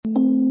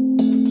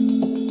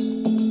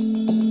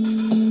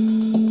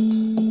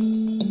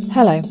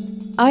Hello,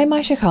 I'm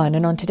Aisha Khan,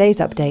 and on today's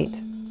update,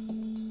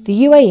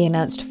 the UAE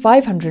announced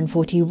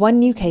 541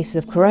 new cases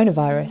of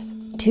coronavirus,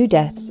 2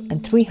 deaths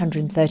and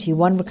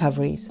 331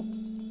 recoveries.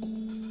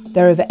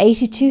 There are over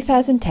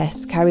 82,000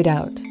 tests carried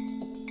out.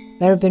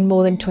 There have been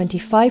more than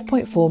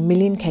 25.4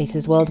 million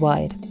cases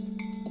worldwide.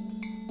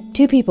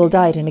 2 people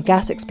died in a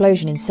gas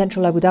explosion in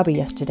central Abu Dhabi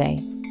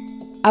yesterday.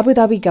 Abu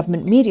Dhabi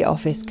Government Media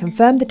Office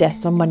confirmed the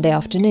deaths on Monday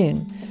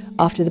afternoon,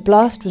 after the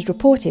blast was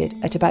reported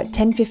at about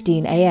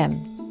 10:15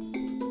 a.m.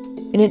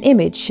 In an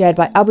image shared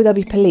by Abu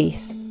Dhabi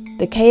Police,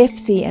 the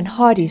KFC and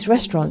Hardee's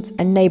restaurants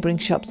and neighbouring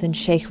shops in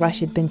Sheikh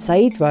Rashid bin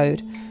Saeed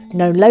Road,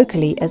 known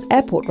locally as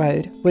Airport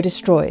Road, were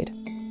destroyed.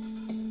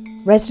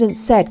 Residents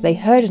said they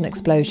heard an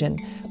explosion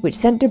which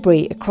sent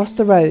debris across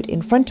the road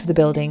in front of the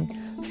building,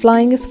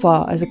 flying as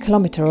far as a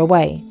kilometre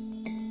away.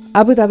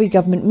 Abu Dhabi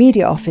Government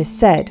Media Office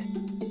said,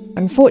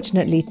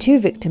 "Unfortunately, 2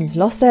 victims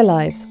lost their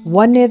lives,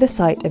 one near the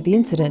site of the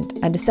incident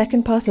and a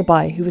second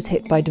passerby who was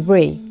hit by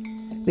debris.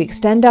 We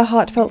extend our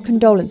heartfelt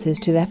condolences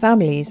to their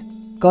families.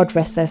 God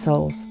rest their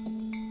souls."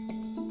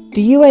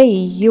 The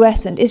UAE,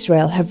 US and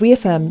Israel have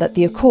reaffirmed that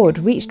the accord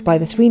reached by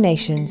the 3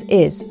 nations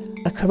is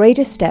a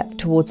courageous step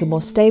towards a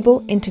more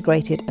stable,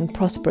 integrated and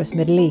prosperous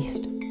Middle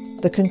East.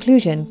 The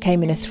conclusion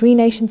came in a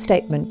 3-nation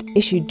statement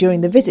issued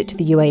during the visit to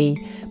the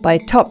UAE by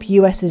a top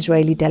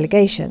US-Israeli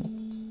delegation,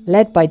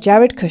 led by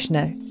Jared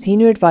Kushner,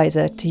 senior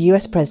advisor to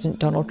US President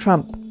Donald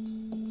Trump.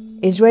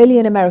 Israeli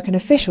and American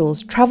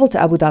officials travelled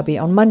to Abu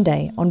Dhabi on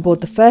Monday on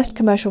board the first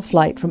commercial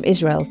flight from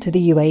Israel to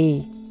the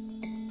UAE.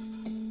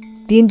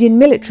 The Indian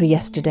military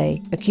yesterday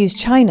accused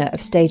China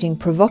of staging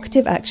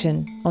provocative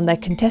action on their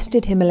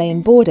contested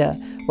Himalayan border,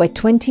 where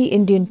 20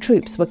 Indian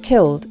troops were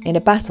killed in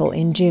a battle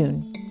in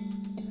June.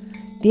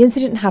 The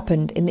incident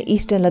happened in the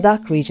eastern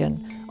Ladakh region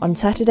on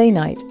Saturday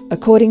night,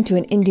 according to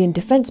an Indian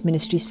Defence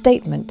Ministry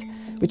statement,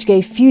 which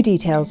gave few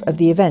details of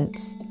the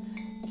events.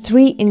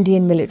 3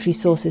 Indian military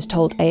sources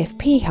told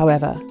AFP,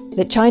 however,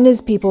 that China's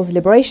People's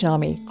Liberation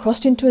Army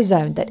crossed into a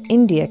zone that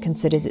India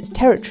considers its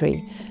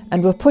territory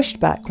and were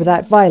pushed back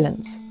without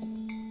violence.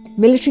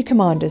 Military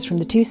commanders from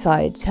the 2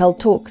 sides held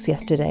talks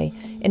yesterday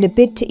in a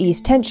bid to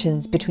ease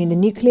tensions between the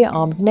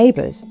nuclear-armed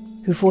neighbours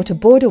who fought a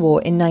border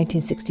war in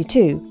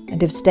 1962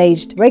 and have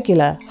staged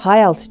regular,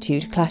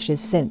 high-altitude clashes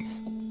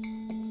since.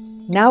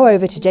 Now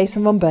over to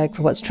Jason von Berg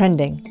for what's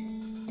trending.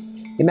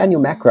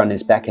 Emmanuel Macron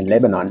is back in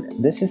Lebanon.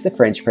 This is the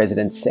French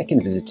president's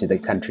second visit to the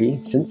country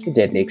since the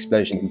deadly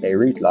explosion in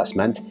Beirut last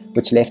month,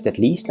 which left at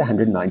least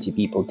 190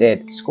 people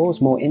dead, scores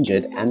more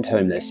injured and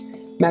homeless.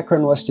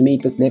 Macron was to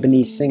meet with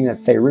Lebanese singer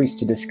Fayrouz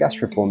to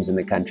discuss reforms in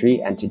the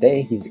country, and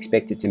today he's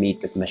expected to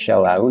meet with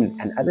Michel Aoun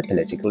and other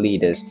political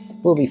leaders.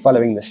 We'll be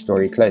following this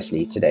story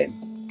closely today.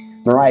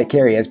 Mariah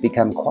Carey has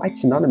become quite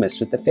synonymous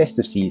with the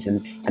festive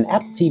season, and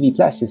Apple TV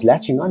Plus is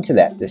latching onto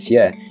that this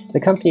year. The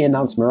company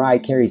announced Mariah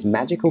Carey's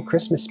Magical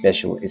Christmas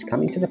Special is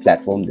coming to the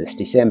platform this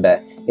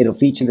December. It'll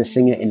feature the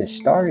singer in a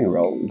starring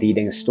role,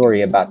 leading a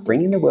story about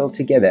bringing the world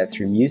together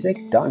through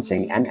music,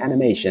 dancing and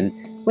animation,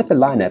 with a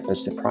lineup of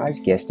surprise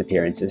guest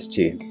appearances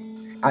too.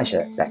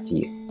 Aisha, back to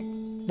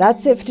you.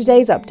 That's it for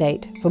today's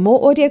update. For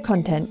more audio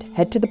content,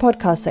 head to the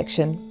podcast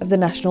section of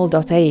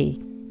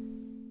thenational.ae.